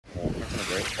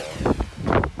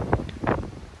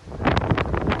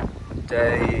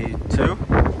Day 2. Day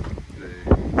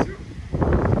 2.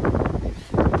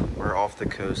 We're off the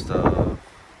coast of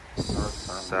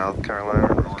South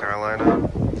Carolina, North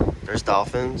Carolina. There's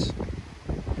dolphins.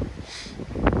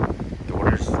 The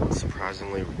water's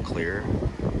surprisingly clear.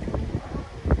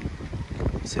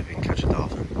 Let's see if we can catch a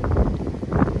dolphin.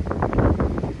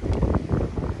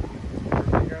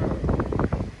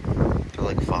 They're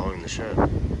like following the ship. Look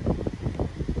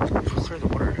how clear the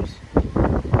water is.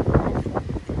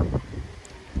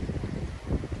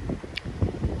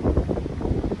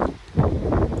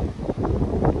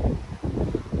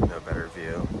 No better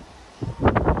view.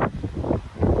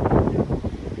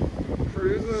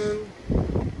 Cruising.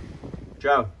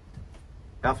 Joe,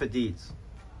 outfit deeds.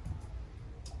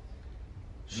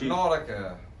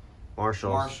 Nautica.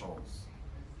 Marshalls. Marshalls.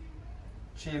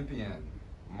 Champion.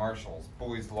 Marshalls.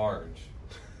 Boys large.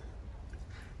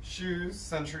 Shoes.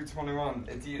 Century 21.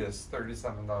 Adidas.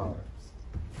 $37.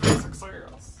 6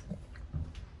 euros.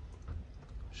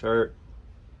 Shirt.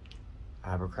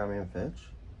 Abercrombie and Fitch.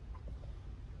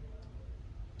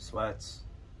 Sweats.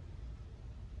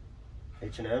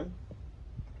 H&M.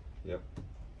 Yep.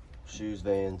 Shoes,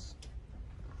 Vans.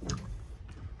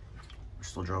 We're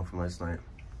still drunk from last night.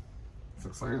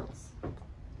 6 euros.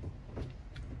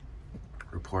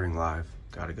 Reporting live.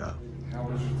 Gotta go. How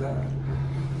was your dad?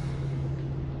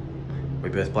 We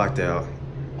both blacked out.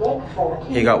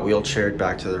 He got wheelchaired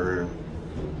back to the room.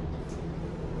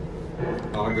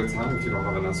 Not a good time if you don't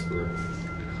have an escort.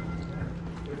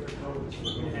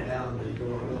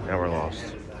 Now we're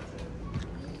lost.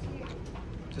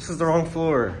 This is the wrong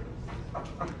floor.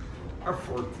 I'm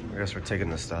 14. I guess we're taking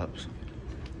the steps.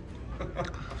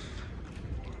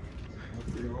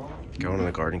 Going to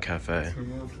the Garden Cafe. 2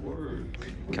 more floors.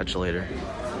 Catch you later.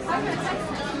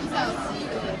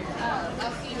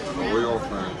 We all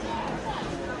friends.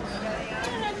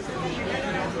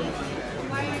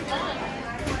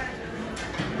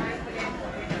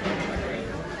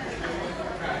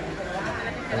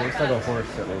 It looks like a horse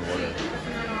sitting in water.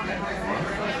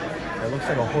 It looks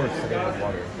like a horse sitting in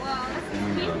water.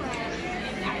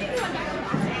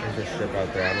 There's a ship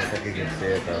out there. I don't think you can see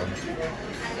it though.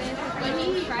 When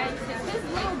he tried to his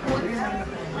little boy.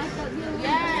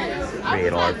 Yes. We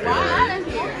ate all our food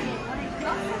already.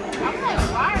 I'm like,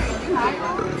 why are you hiding?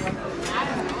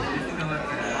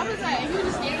 I was like, he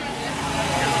was standing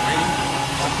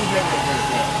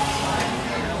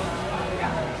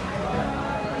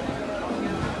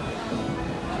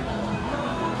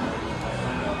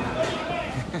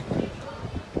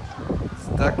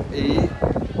Deck 8.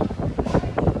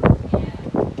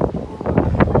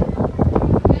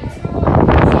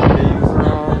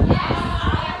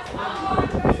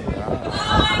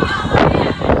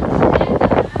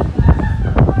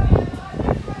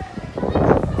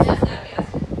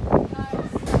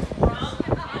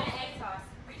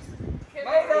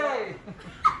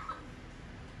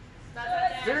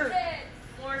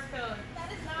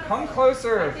 Come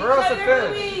closer, throw us a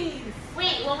fish.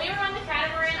 Wait, when we were on the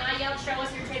catamaran, I yelled, "Show us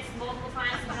your tits" multiple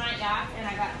times in giant yacht, and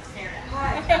I got stared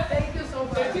at. Thank you so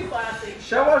much. They're too classy.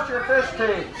 Show us your fish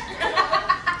cakes.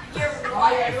 Your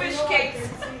fish cakes.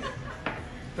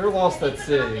 They're lost at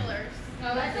sea. Oh,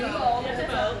 that's a boat. It's a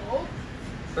boat.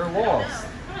 They're lost.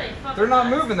 Really fucking They're not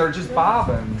nuts. moving, they're just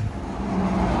bobbing.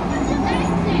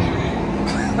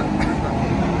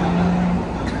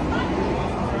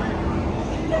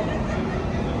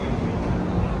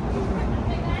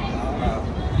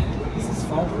 This is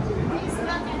fun.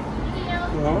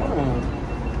 Oh.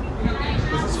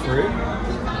 This is free?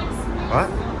 What?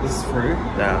 This is free?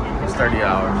 No, it's 30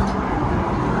 hours.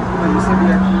 You said we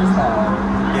got cruise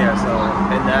time. Yeah, so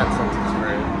in that sense it's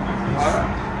free.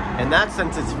 What? In that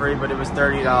sense it's free, but it was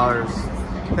 $30. I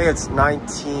think it's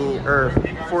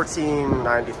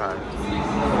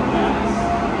 $14.95.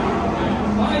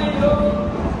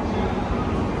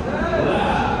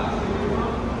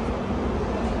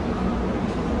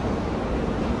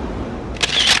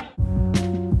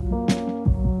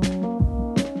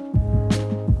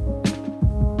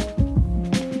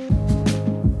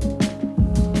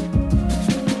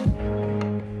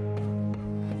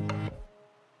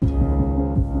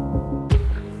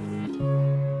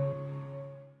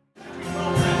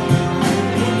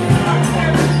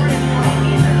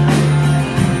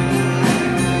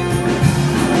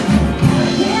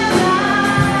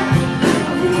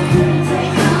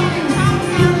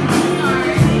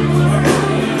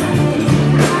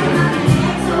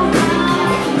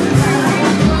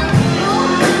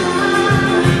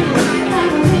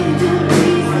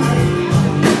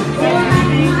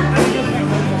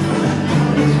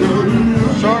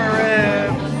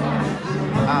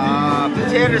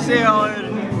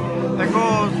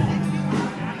 pickles,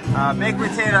 baked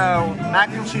potato, mac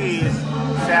and cheese,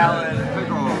 salad.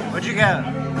 Pickle. What'd you get?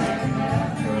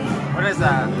 What is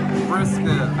that? Brisket.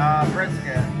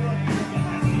 Brisket.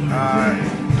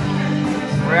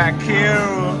 We got Q.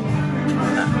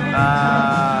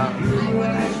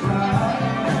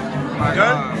 My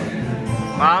Good?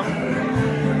 Mom?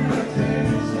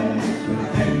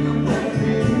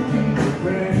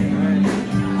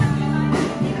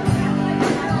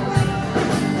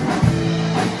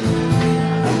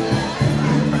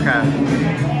 Okay.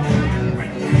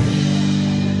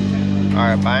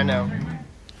 Alright, bye now.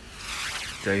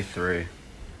 Day 3.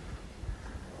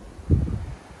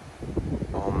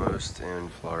 Almost in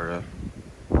Florida.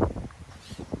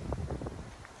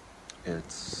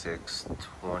 It's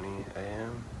 6:20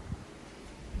 a.m.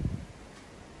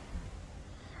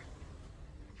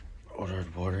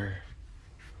 Ordered water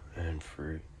and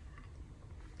fruit.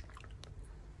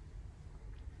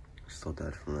 Still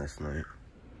dead from last night.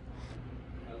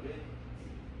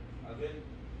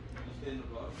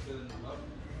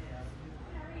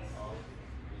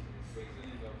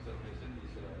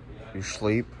 You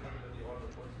sleep?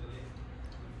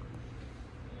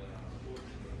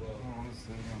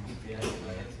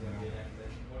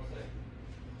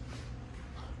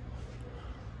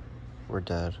 We're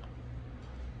dead.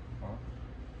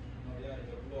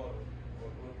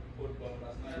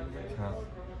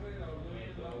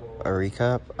 A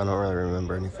recap? I don't really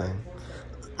remember anything.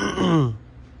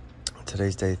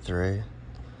 Today's day 3.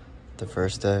 The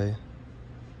first day,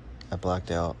 I blacked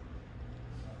out.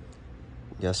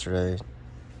 Yesterday,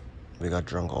 we got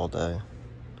drunk all day.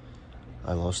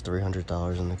 I lost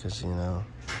 $300 in the casino.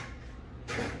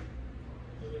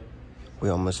 We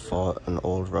almost fought an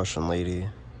old Russian lady.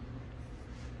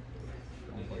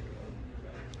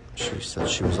 She said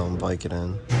she was on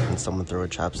Vicodin and someone threw a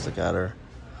chapstick at her.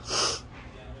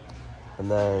 And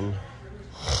then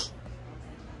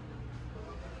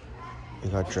we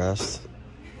got dressed.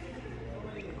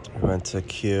 We went to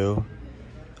Q.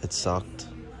 It sucked.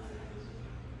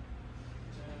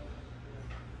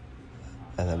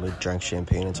 And then we drank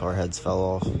champagne until our heads fell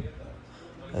off. And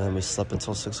then we slept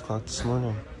until 6 o'clock this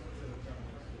morning.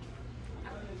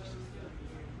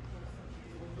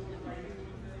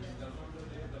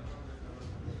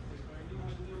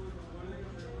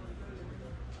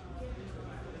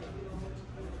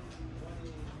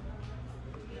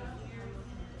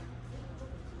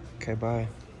 Okay, bye.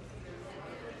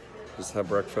 Just had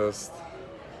breakfast.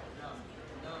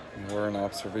 We're in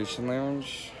observation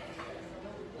lounge.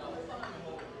 How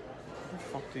the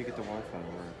fuck do you get the Wi-Fi to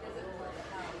work?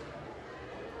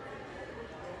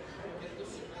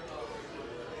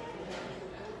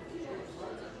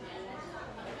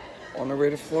 On our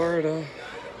way to Florida.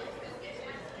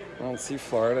 I don't see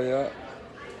Florida yet.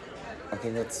 I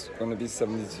think it's going to be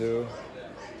 72.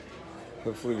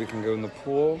 Hopefully we can go in the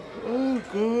pool. Oh,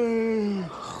 good.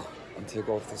 And take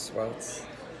off the sweats.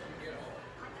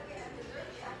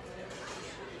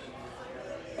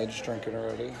 I just drank it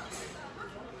already.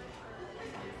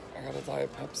 I got a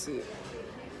Diet Pepsi.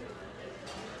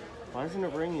 Why doesn't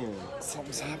it ring you?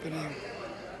 Something's happening.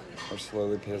 We're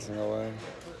slowly passing away.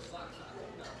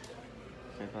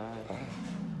 Okay,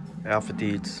 bye. Alpha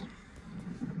Deeds.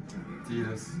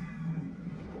 Adidas.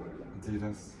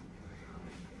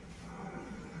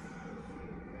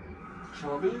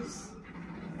 Chubbies?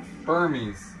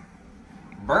 Burmese.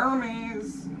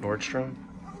 Nordstrom.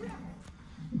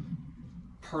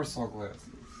 Personal glasses.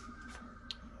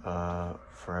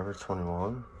 Forever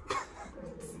 21.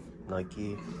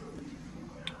 Nike.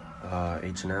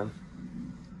 H&M.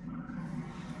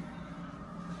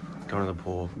 Going to the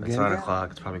pool. It's 9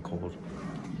 o'clock. It's probably cold.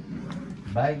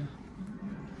 Bye.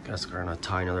 Guess we're gonna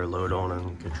tie another load on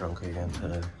and get drunk again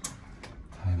today.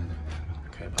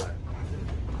 Okay, bye.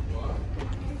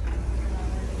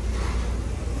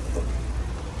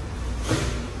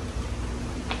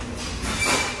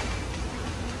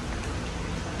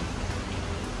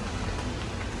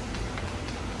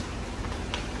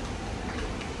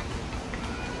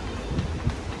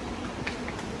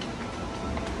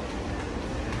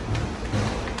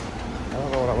 I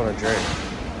don't know what I want to drink.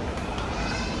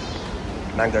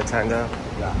 Mango Tango?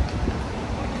 Yeah.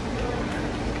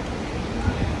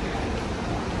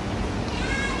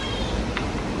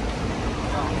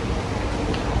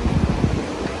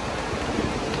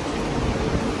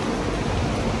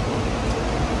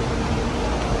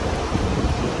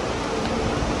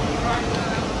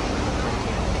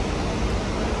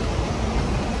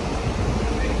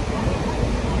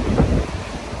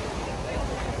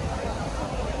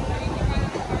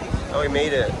 Oh, we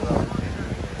made it. Are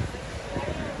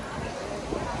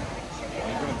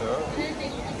you gonna do it?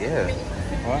 Yeah.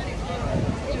 What?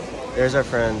 There's our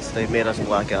friends. They made us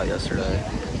black out yesterday.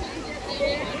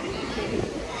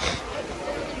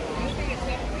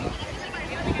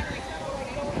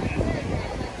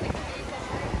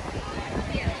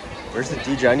 Where's the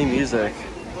DJ? I need music.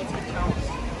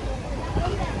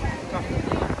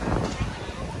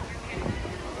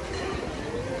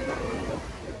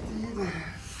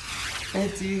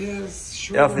 Adidas shorts.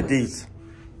 Yeah, for D's.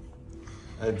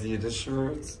 Adidas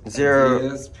shorts. Zero.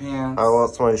 Adidas pants. I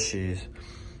want my shoes.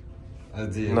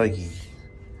 Adidas. Nike.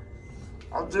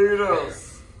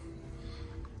 Adidas.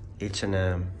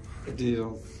 H&M.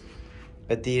 Adidas.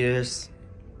 Adidas.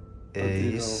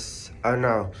 Adidas. Ace. Oh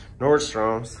no.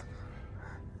 Nordstrom's.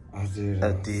 Adidas.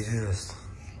 Adidas.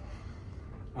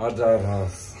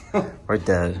 Adidas. We're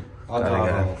dead.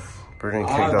 Adidas. We're getting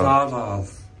kicked off.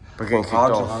 Adidas. We're getting kicked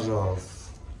off. Adidas.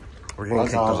 We're getting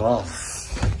kicked off.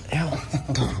 Ew,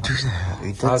 don't do that. Are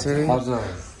you dead serious?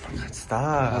 Adidas.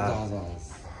 Stop. Adidas.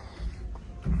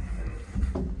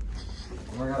 Oh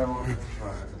my god, I want french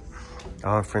fries. I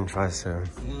want french fries soon.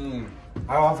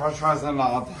 I want french fries and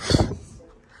not.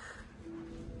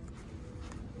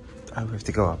 Oh, we have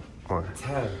to go up more.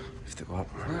 Ted. We have to go up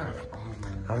more. Where? Oh my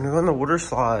god. I'm gonna go on the water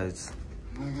slides.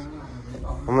 Oh my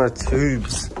god. On the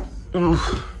tubes.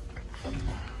 Oof.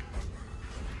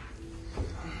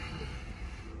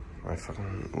 I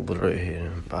fucking literally hate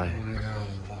him. Bye. Oh my god, I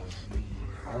love me.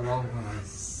 I love when I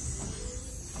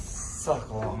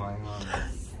suck all my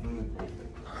nuts.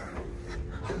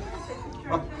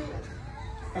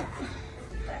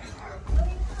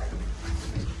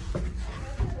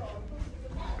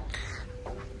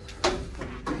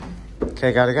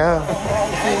 Okay, gotta go.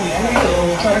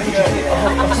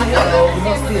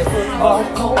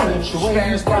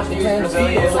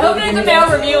 Open the male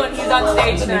review and he's on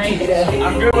stage tonight.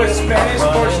 I'm good with Spanish,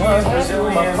 Portuguese,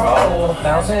 Brazilian,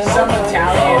 some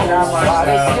Italian, not much stuff.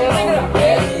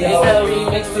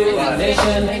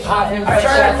 I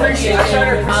try to appreciate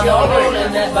all of it.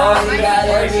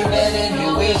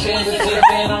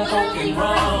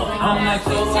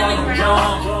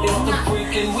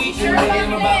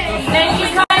 Thank you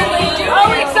kindly.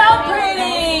 Oh, it's so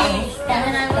pretty.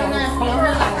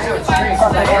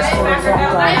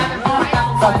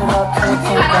 Fucking up to the